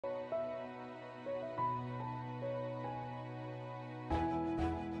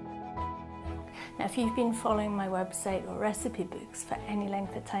Now, if you've been following my website or recipe books for any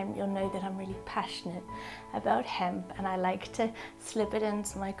length of time, you'll know that I'm really passionate about hemp, and I like to slip it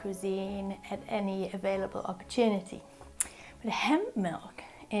into my cuisine at any available opportunity. But hemp milk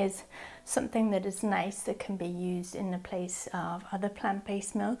is something that is nice, that can be used in the place of other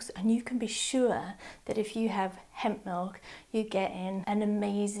plant-based milks, and you can be sure that if you have hemp milk, you get in an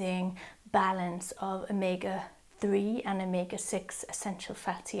amazing balance of omega-3 and omega-6 essential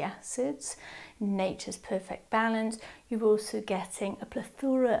fatty acids, nature's perfect balance. You're also getting a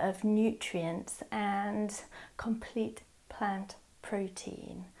plethora of nutrients and complete plant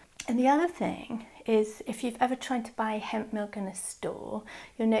protein. And the other thing is, if you've ever tried to buy hemp milk in a store,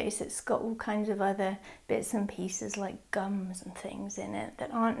 you'll notice it's got all kinds of other bits and pieces like gums and things in it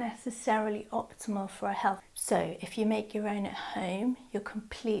that aren't necessarily optimal for our health. So if you make your own at home, you're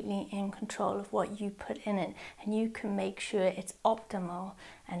completely in control of what you put in it, and you can make sure it's optimal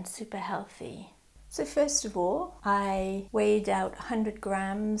and super healthy. So first of all, I weighed out 100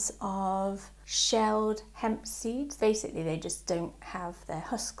 grams of shelled hemp seeds. Basically, they just don't have their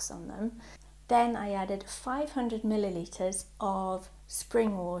husks on them. Then I added 500 milliliters of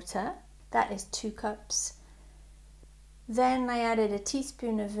spring water. That is 2 cups. Then I added a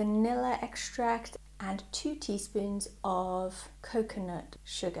teaspoon of vanilla extract and 2 teaspoons of coconut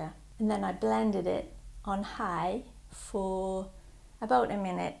sugar. And then I blended it on high for about a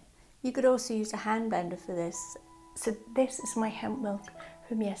minute. You could also use a hand blender for this. So this is my hemp milk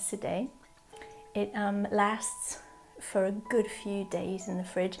from yesterday. It lasts for a good few days in the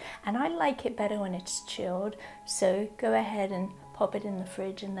fridge, and I like it better when it's chilled. So go ahead and pop it in the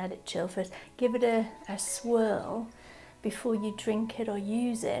fridge and let it chill first. Give it a swirl before you drink it or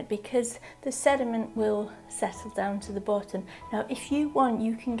use it, because the sediment will settle down to the bottom. Now, if you want,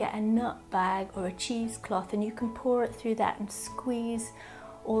 you can get a nut bag or a cheesecloth and you can pour it through that and squeeze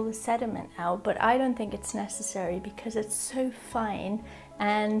all the sediment out, but I don't think it's necessary because it's so fine,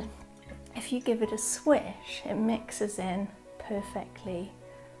 and if you give it a swish, it mixes in perfectly.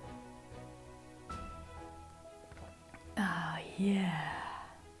 Oh yeah,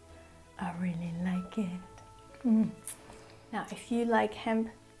 I really like it. Now, if you like hemp,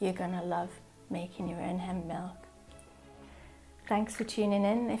 you're gonna love making your own hemp milk. Thanks for tuning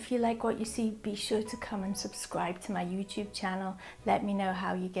in. If you like what you see, be sure to come and subscribe to my YouTube channel. Let me know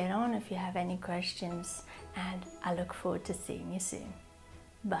how you get on if you have any questions, and I look forward to seeing you soon.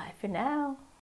 Bye for now.